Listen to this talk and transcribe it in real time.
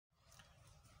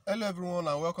Hello everyone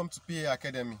and welcome to PA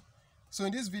Academy. So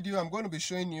in this video I'm going to be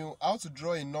showing you how to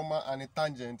draw a normal and a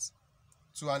tangent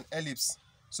to an ellipse.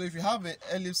 So if you have an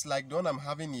ellipse like the one I'm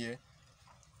having here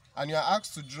and you are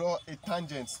asked to draw a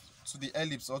tangent to the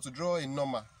ellipse or to draw a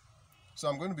normal, so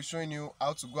I'm going to be showing you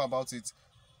how to go about it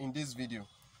in this video.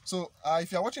 So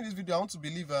if you are watching this video, I want to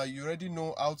believe you already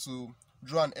know how to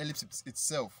draw an ellipse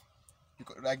itself.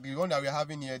 Like the one that we're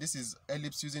having here, this is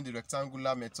ellipse using the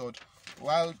rectangular method,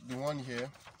 while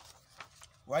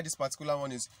this particular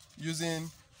one is using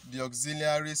the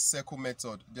auxiliary circle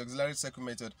method.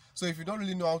 So if you don't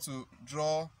really know how to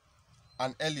draw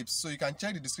an ellipse, so you can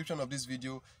check the description of this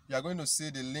video. You are going to see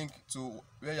the link to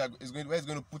where it's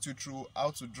going to put you through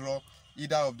how to draw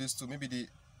either of these two, maybe the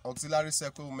auxiliary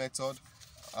circle method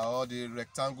or the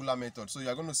rectangular method. So you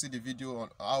are going to see the video on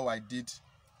how I did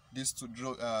this to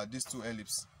draw these two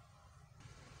ellipses.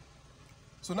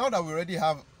 So now that we already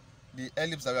have the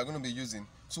ellipse that we are going to be using,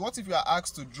 so what if you are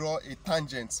asked to draw a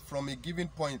tangent from a given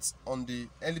point on the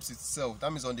ellipse itself, that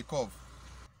means on the curve?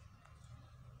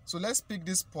 So let's pick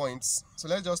this point. So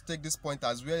let's just take this point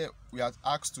as where we are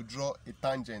asked to draw a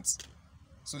tangent.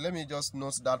 So let me just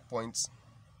note that point,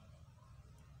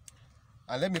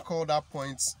 and let me call that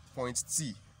point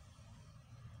T.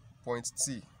 Point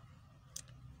T.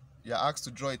 You are asked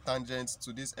to draw a tangent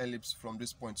to this ellipse from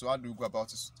this point. So how do we go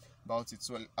about it?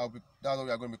 So that's what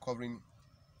we are going to be covering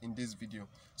in this video.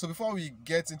 So before we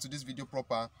get into this video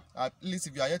proper, please,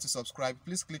 if you are here to subscribe,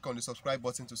 please click on the subscribe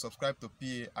button to subscribe to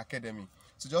PA Academy.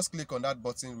 So just click on that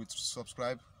button with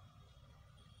subscribe.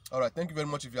 Alright, thank you very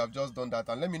much if you have just done that,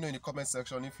 and let me know in the comment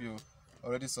section if you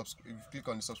already if you click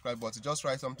on the subscribe button. Just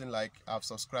write something like I've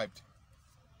subscribed.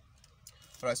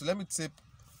 Alright, so let me tape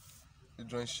the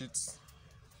drawing sheet.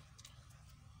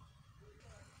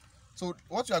 So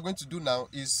what you are going to do now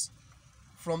is,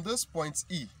 from this point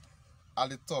E at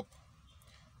the top,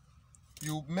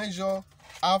 you measure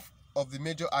half of the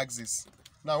major axis.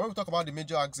 Now when we talk about the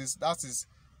major axis, that is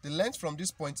the length from this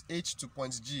point H to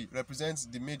point G represents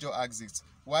the major axis,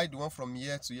 while the one from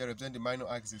here to here represents the minor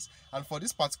axis. And for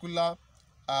this particular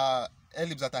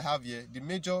ellipse that I have here, the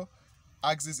major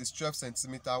axis is 12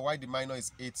 centimeter, while the minor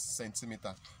is 8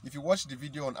 centimeter. If you watch the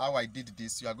video on how I did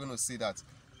this, you are going to see that.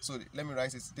 So let me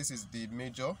write it. This is the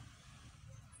major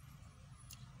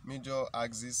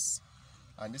axis,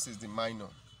 and this is the minor.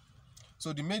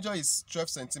 So the major is 12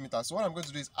 centimeters. So what I'm going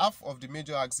to do is half of the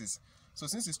major axis. So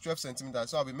since it's 12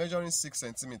 centimeters, so I'll be measuring 6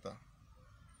 centimeters.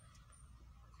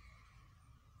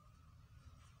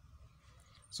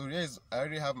 So here is, I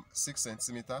already have 6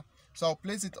 centimeters. So I'll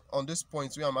place it on this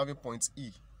point where I'm having point E,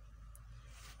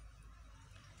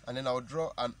 and then I'll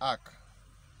draw an arc.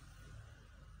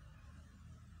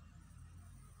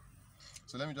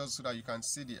 So let me just, so that you can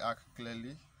see the arc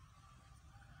clearly.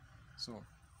 So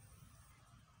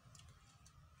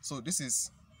this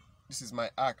is my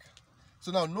arc.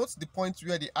 So now note the point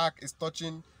where the arc is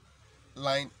touching the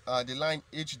line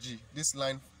HG, this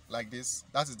line like this.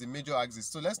 That is the major axis.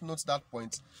 So let's note that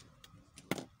point.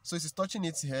 So it is touching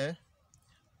it here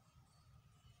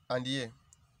and here.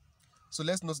 So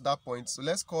let's note that point. So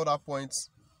let's call that point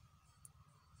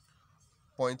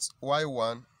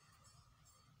Y1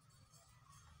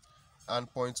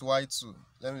 and point Y2.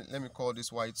 Let me call this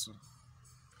Y2.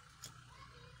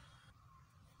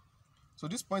 So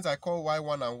this point I call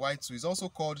Y1 and Y2 is also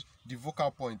called the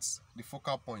focal points.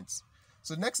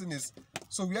 So the next thing is,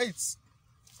 so where it's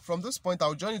from this point,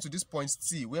 I'll join it to this point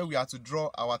T where we are to draw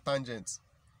our tangent.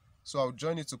 So I'll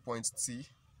join it to point T.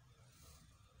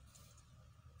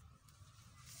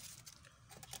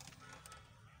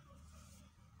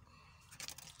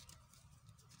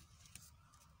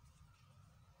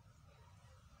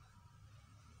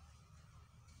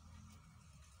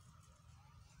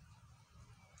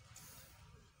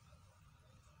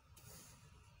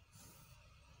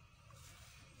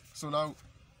 So now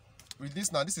with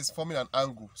this, now this is forming an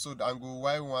angle. So the angle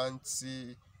Y1,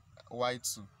 T,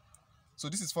 Y2. So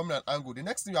this is forming an angle. The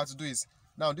next thing we have to do is,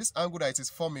 now this angle that it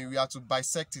is forming, we have to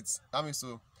bisect it. That means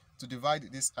to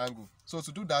divide this angle. So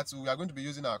to do that, we are going to be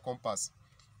using our compass.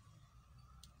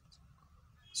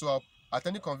 So at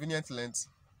any convenient length,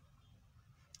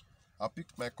 I'll pick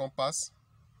my compass.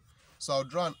 So I'll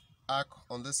draw an arc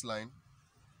on this line.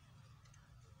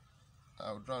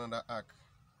 I'll draw another arc.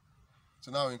 So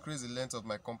now I'll increase the length of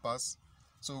my compass.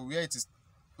 So where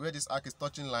this arc is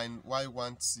touching line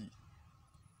Y1T.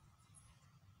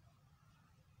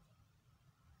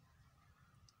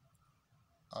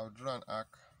 I'll draw an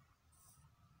arc.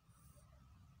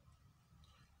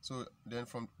 So then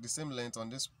from the same length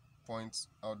on this point,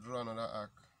 I'll draw another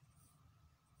arc.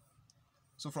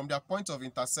 So from their point of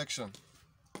intersection,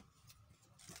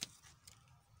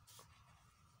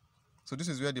 So this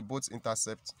is where the boats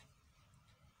intercept.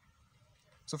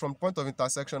 So from point of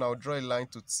intersection, I'll draw a line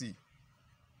to T.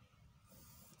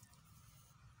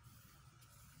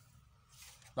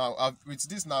 Now, with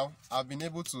this now, I've been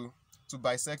able to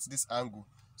bisect this angle.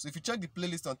 So if you check the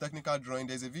playlist on technical drawing,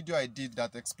 there's a video I did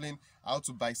that explained how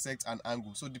to bisect an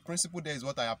angle. So the principle there is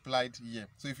what I applied here.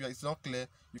 So if it's not clear,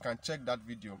 you can check that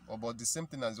video about the same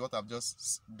thing as what I've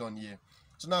just done here.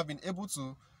 So now I've been able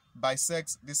to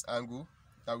bisect this angle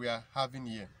that we are having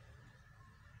here.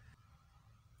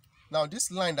 Now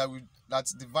this line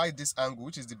that divides this angle,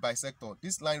 which is the bisector,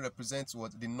 this line represents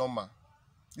what? The normal.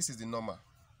 This is the normal.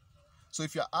 So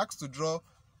if you're asked to draw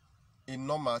a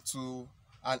normal to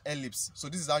an ellipse, so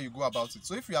this is how you go about it.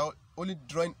 So if you are only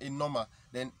drawing a normal,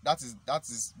 then that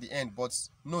is the end. But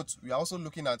note, we are also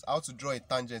looking at how to draw a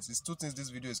tangent. It's two things this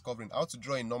video is covering: how to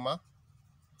draw a normal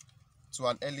to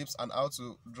an ellipse and how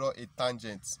to draw a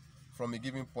tangent from a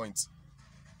given point.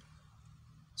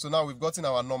 So now we've gotten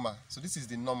our normal. So this is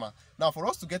the normal. Now for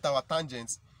us to get our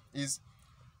tangent is,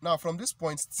 now from this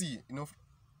point T,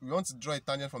 we want to draw a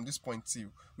tangent from this point T.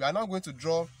 We are now going to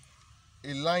draw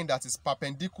a line that is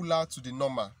perpendicular to the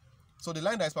normal. So the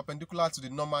line that is perpendicular to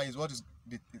the normal is what is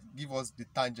give us the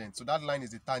tangent. So that line is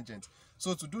the tangent.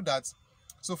 So to do that,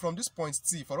 so from this point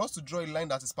T, for us to draw a line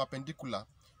that is perpendicular,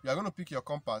 you are going to pick your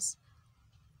compass.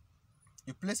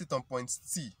 You place it on point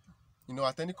T,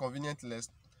 at any convenient length.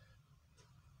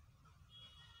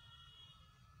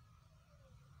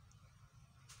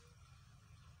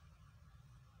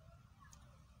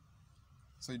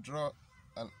 So you draw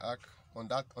an arc on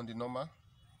the normal.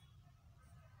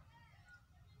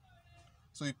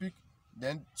 So you pick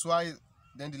then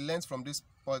the length from this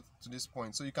point to this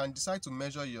point. So you can decide to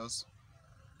measure yours.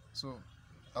 So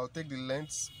I'll take the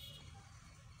length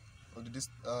of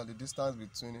the distance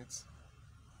between it.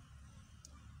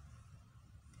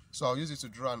 So I'll use it to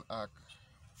draw an arc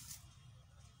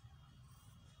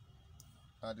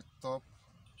at the top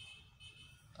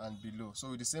and below.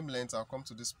 So with the same length, I'll come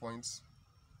to this point,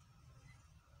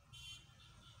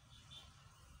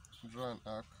 draw an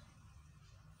arc.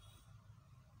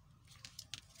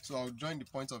 So I'll join the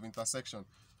point of intersection.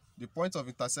 The point of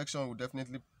intersection will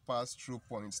definitely pass through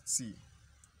point T.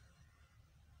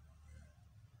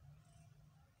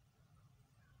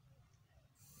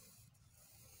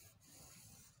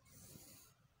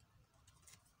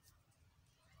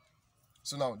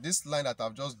 So now this line that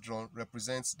I've just drawn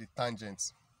represents the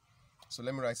tangent. So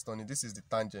let me write it on it. This is the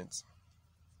tangent.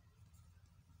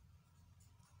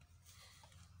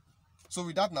 So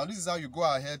with that, now this is how you go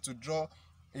ahead to draw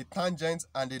a tangent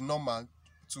and a normal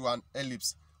to an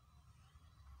ellipse.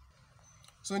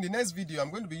 So in the next video, I'm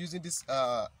going to be using this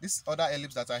other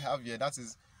ellipse that I have here. That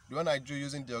is the one I drew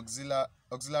using the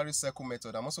auxiliary circle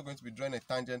method. I'm also going to be drawing a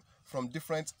tangent from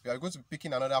different. We are going to be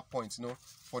picking another point.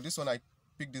 For this one I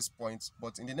pick this point,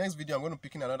 but in the next video I'm going to be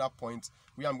picking another point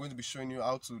where I'm going to be showing you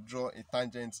how to draw a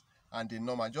tangent and a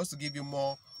normal, just to give you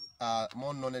more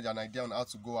knowledge and idea on how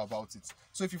to go about it.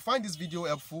 So if you find this video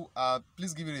helpful,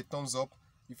 please give it a thumbs up.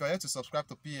 If you are here to subscribe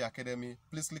to PA Academy,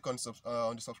 please click on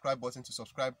the subscribe button to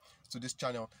subscribe to this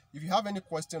channel. If you have any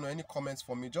question or any comments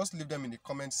for me, just leave them in the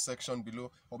comments section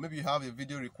below, or maybe you have a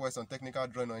video request on technical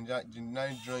drawing or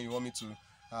engineering drawing you want me to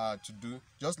do,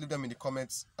 just leave them in the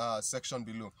comments section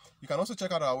below. You can also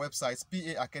check out our website,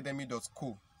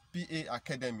 paacademy.co,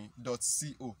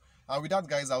 paacademy.co. And with that,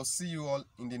 guys, I'll see you all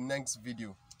in the next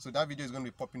video. So that video is going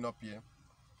to be popping up here.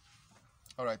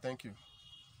 All right, thank you.